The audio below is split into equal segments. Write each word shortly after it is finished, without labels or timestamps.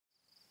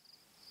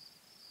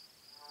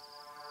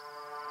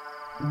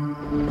America's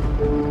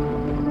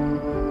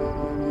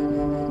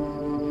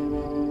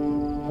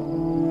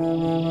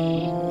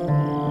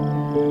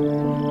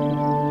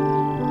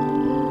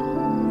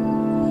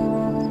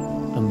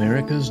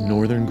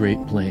northern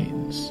Great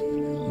Plains,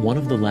 one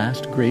of the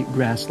last great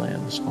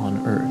grasslands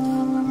on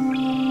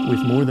Earth. With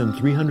more than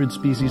 300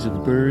 species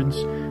of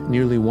birds,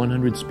 nearly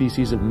 100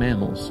 species of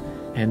mammals,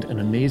 and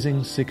an amazing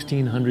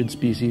 1,600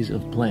 species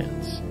of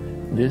plants,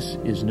 this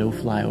is no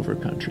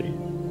flyover country.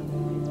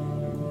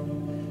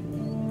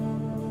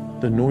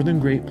 The northern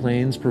Great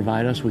Plains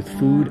provide us with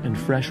food and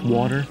fresh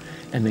water,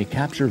 and they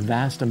capture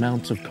vast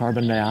amounts of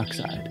carbon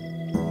dioxide.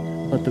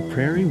 But the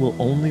prairie will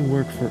only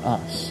work for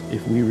us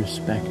if we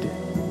respect it.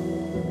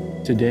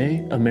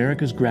 Today,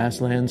 America's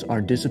grasslands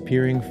are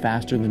disappearing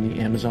faster than the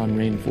Amazon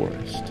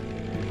rainforest.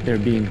 They're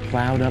being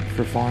plowed up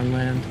for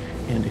farmland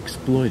and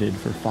exploited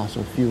for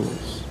fossil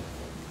fuels.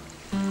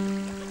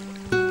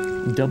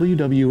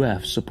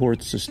 WWF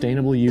supports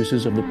sustainable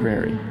uses of the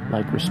prairie,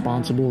 like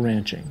responsible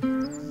ranching.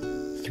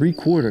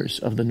 3/4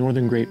 of the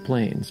northern Great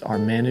Plains are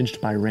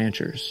managed by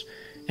ranchers,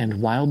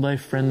 and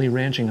wildlife-friendly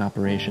ranching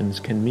operations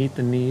can meet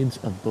the needs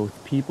of both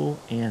people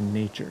and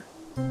nature.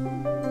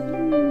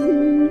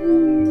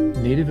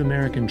 Native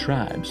American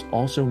tribes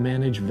also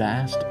manage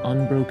vast,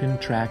 unbroken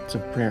tracts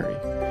of prairie,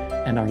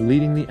 and are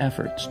leading the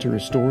efforts to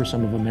restore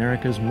some of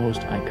America's most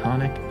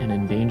iconic and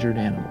endangered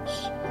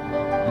animals.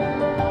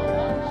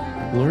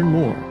 Learn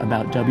more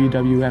about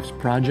WWF's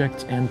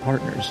projects and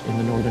partners in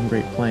the Northern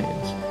Great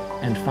Plains,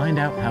 and find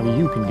out how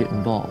you can get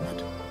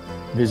involved.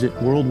 Visit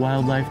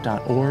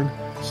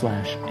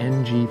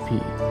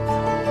worldwildlife.org/NGP.